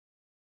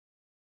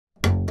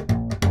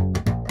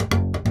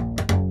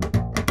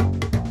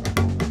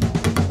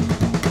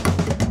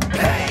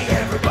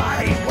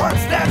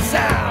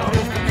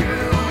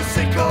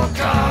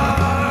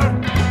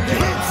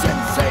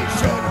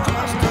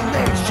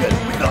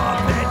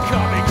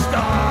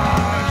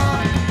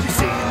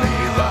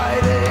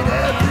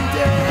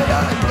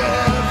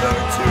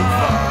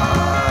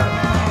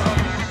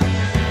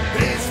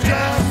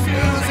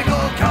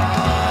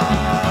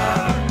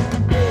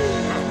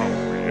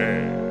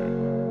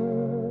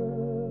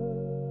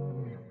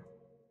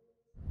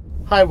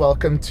Hi,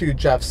 welcome to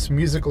Jeff's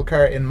Musical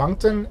Car in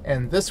Moncton,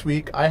 and this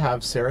week I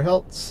have Sarah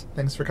Hiltz.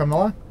 Thanks for coming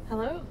along.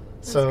 Hello,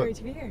 it's great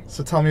to be here.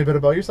 So tell me a bit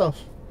about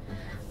yourself.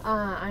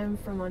 I'm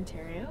from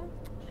Ontario.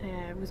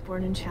 I was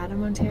born in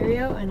Chatham,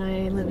 Ontario, and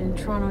I live in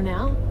Toronto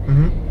now.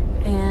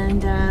 Mm-hmm.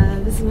 And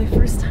this is my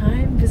first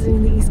time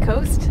visiting the East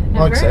Coast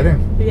ever. Oh,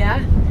 exciting. Yeah.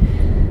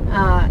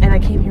 And I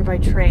came here by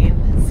train,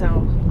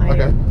 so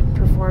I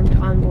performed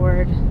on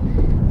board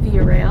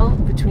via rail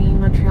between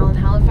Montreal and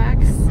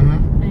Halifax.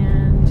 Mm-hmm.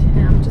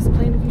 And I'm just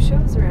playing a few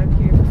shows around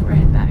here before I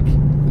head back.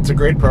 It's a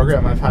great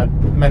program. I've had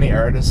many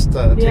artists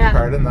take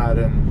part in that,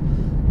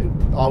 and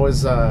it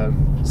always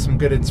some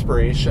good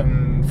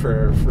inspiration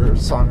for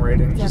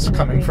songwriting. Definitely. Just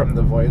coming from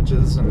the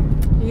voyages.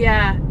 And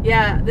yeah.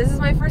 This is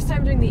my first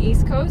time doing the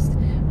East Coast,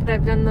 but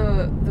I've done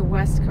the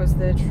West Coast,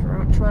 the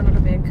Toronto to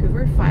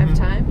Vancouver 5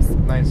 times.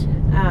 Nice.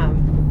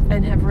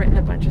 And have written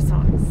a bunch of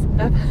songs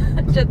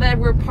that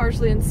were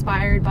partially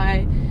inspired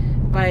by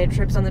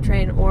trips on the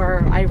train,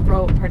 or I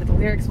wrote part of the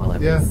lyrics while I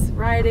was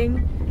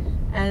riding.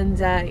 And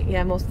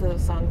most of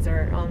those songs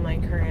are on my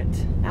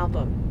current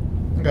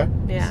album. Okay.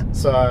 Yeah.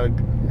 So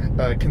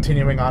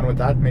continuing on with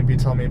that, maybe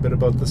tell me a bit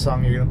about the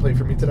song you're going to play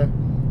for me today.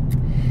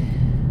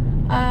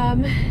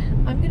 I'm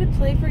going to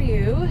play for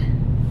you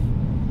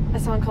a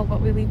song called What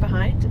We Leave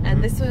Behind,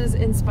 and this was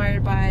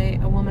inspired by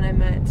a woman I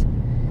met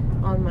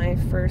on my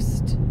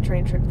first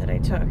train trip that I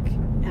took,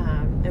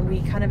 and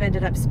we kind of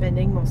ended up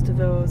spending most of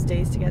those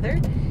days together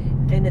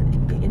and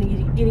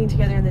eating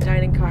together in the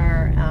dining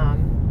car,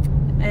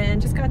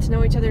 and just got to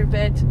know each other a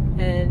bit.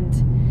 And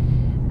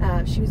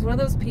she was one of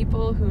those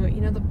people who,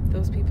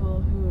 those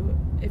people who,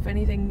 if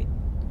anything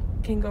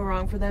can go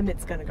wrong for them,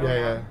 it's gonna go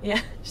wrong.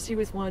 Yeah, she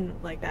was one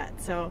like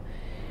that. So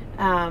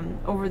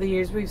over the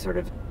years we've sort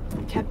of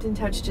kept in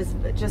touch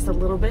just a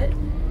little bit.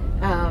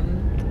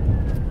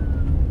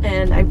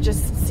 And I've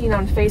just seen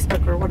on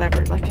Facebook or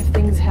whatever, like if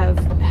things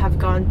have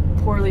gone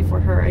poorly for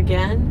her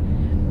again,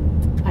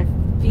 I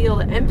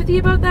feel empathy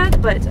about that,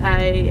 but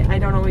I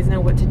don't always know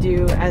what to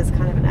do as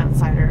kind of an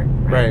outsider.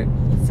 Right.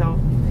 So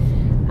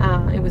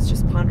it was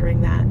just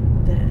pondering that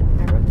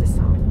I wrote this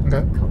song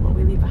called What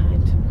We Leave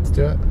Behind. Let's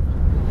do it.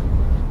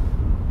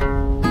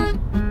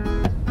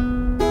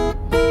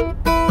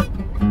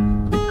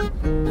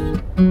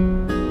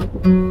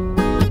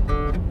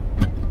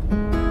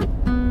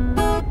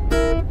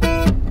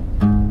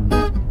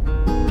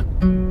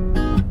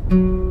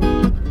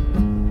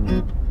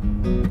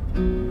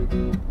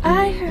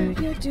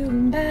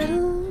 Doing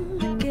battle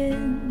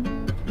again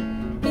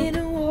in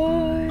a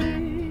war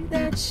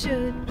that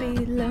should be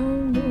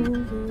long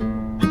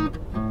over.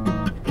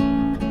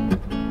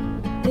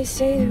 They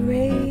say the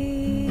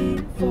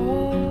rain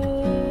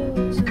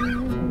falls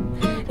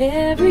on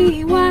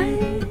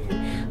everyone,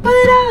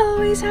 but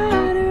always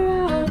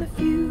harder on a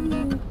few.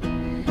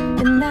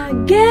 And I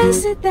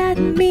guess that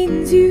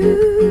means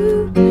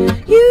you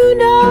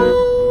know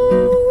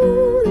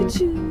that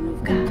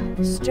you've got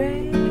the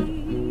strength.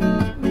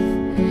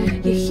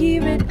 You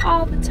hear it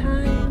all the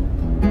time.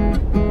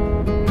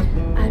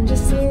 I'm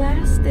just the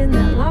last in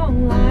that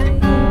long line.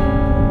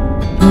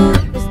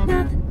 There's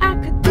nothing I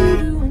could do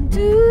to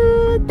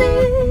undo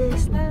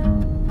this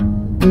love.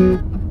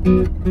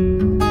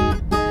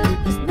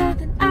 There's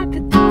nothing I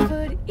could do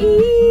but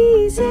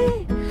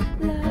easy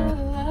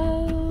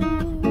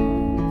love.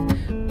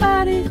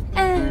 But if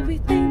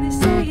everything they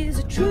say is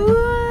a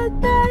truth,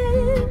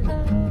 then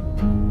love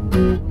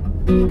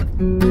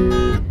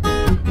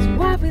is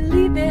what we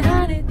leave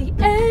behind at the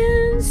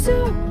end.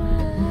 So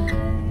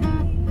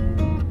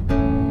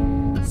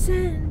I'm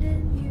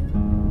sending you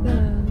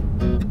love.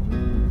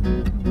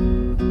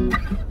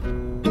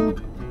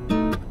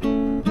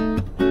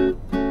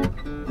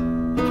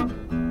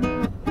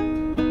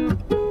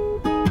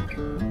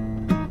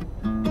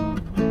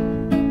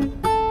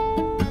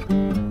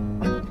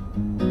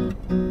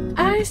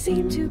 I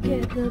seem to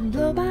get the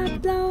blow by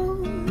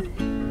blow.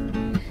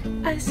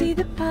 I see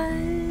the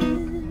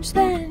punch,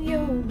 then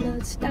your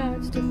blood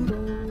starts to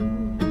flow.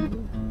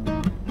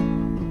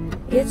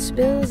 It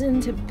spills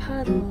into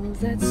puddles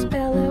that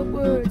spell out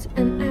words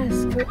and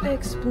ask for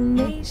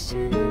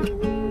explanation.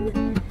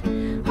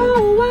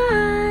 Oh,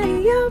 why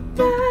your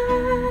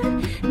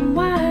blood and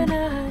why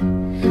not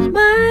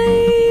mine?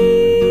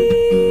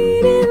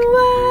 And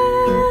why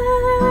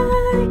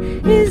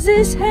is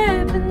this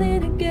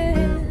happening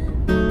again?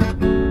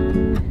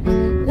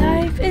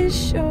 Life is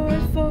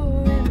short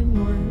for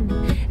everyone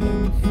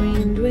and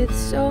framed with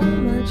so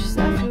much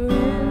suffering.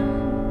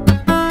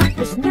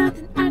 There's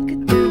nothing I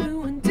could do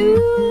to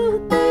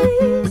undo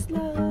this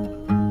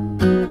love.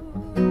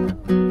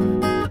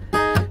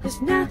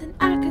 There's nothing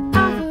I could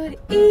offer to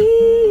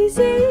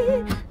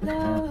easy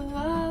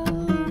love.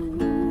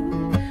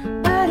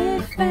 But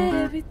if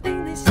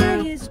everything they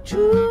say is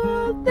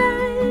true,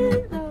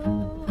 then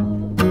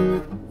love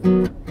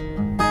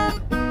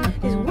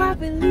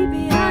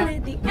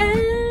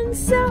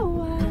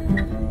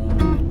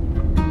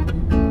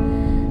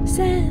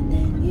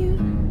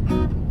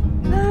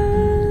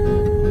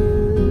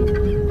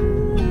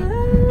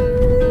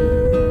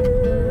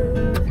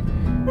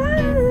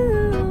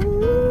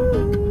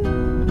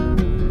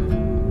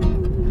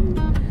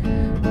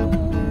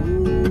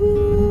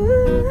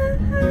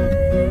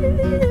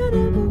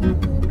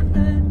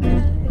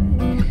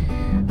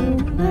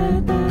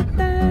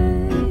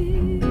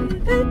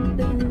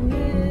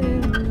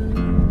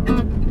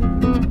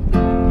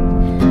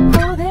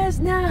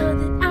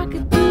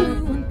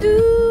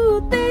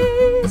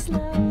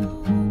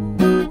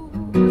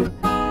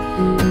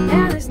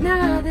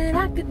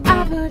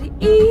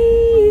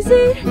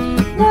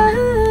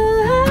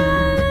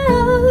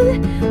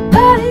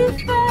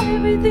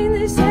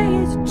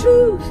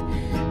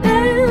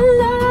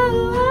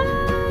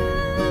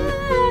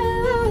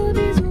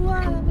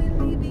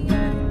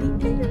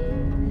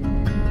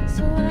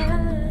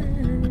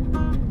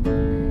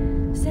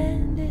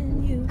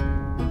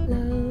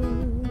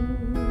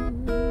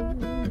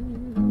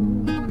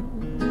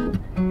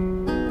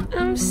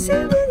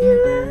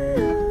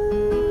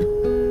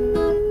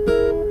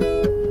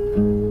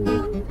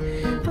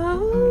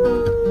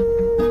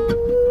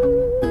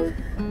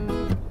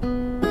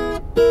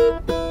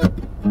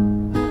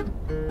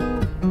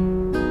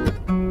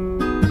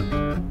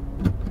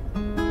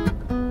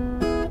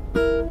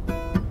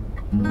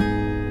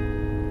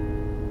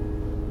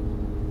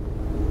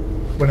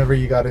whenever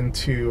you got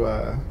into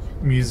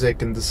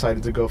music and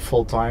decided to go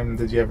full time,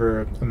 did you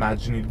ever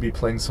imagine you'd be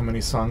playing so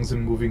many songs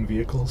in moving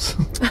vehicles?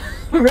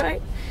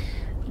 Right?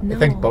 No. I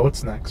think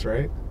boats next,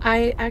 right?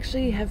 I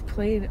actually have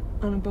played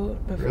on a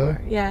boat before. Really?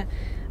 Yeah.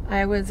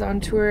 I was on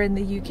tour in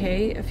the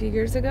UK a few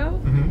years ago,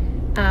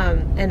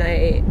 Mm-hmm. and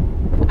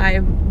I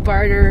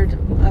bartered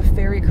a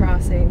ferry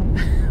crossing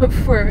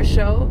for a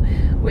show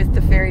with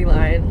the ferry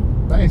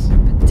line. Nice.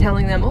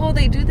 Telling them, oh,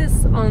 they do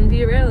this on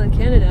Via Rail in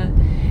Canada.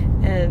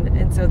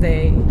 And so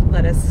they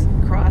let us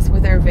cross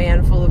with our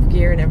van full of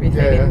gear and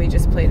everything, Yeah. and we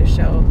just played a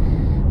show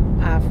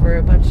for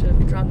a bunch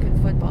of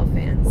drunken football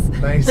fans.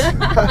 Nice.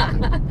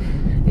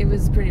 It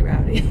was pretty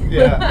rowdy.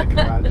 Yeah, I can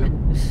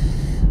imagine.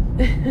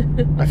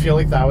 I feel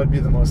like that would be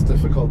the most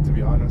difficult, to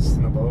be honest,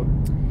 in a boat.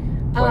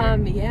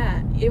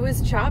 Yeah, it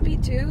was choppy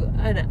too,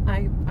 and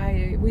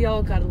we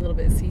all got a little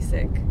bit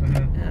seasick.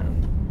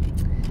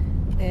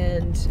 Mm-hmm.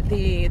 And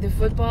the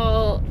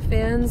football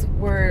fans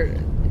were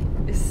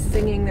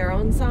singing their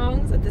own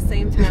songs at the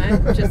same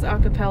time, just a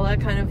cappella,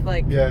 kind of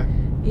like, Yeah.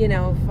 you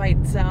know,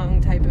 fight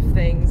song type of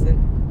things, and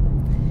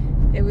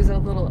it was a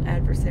little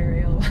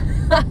adversarial.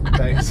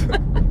 Nice.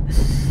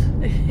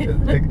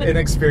 An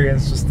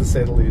experience, just to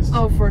say the least.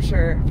 Oh, for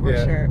sure, for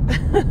Yeah. sure.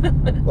 Well,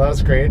 that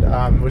was great.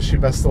 Wish you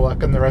best of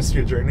luck on the rest of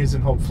your journeys,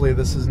 and hopefully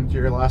this isn't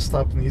your last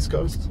stop on the East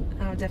Coast.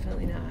 Oh,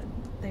 definitely not.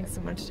 Thanks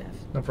so much, Jeff.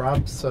 No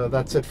problem. So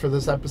that's it for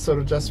this episode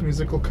of Just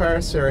Musical Car.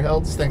 Sarah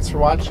Hiltz, thanks for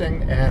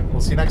watching, and we'll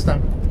see you next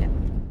time. Yeah.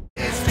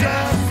 It's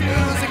just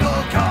music.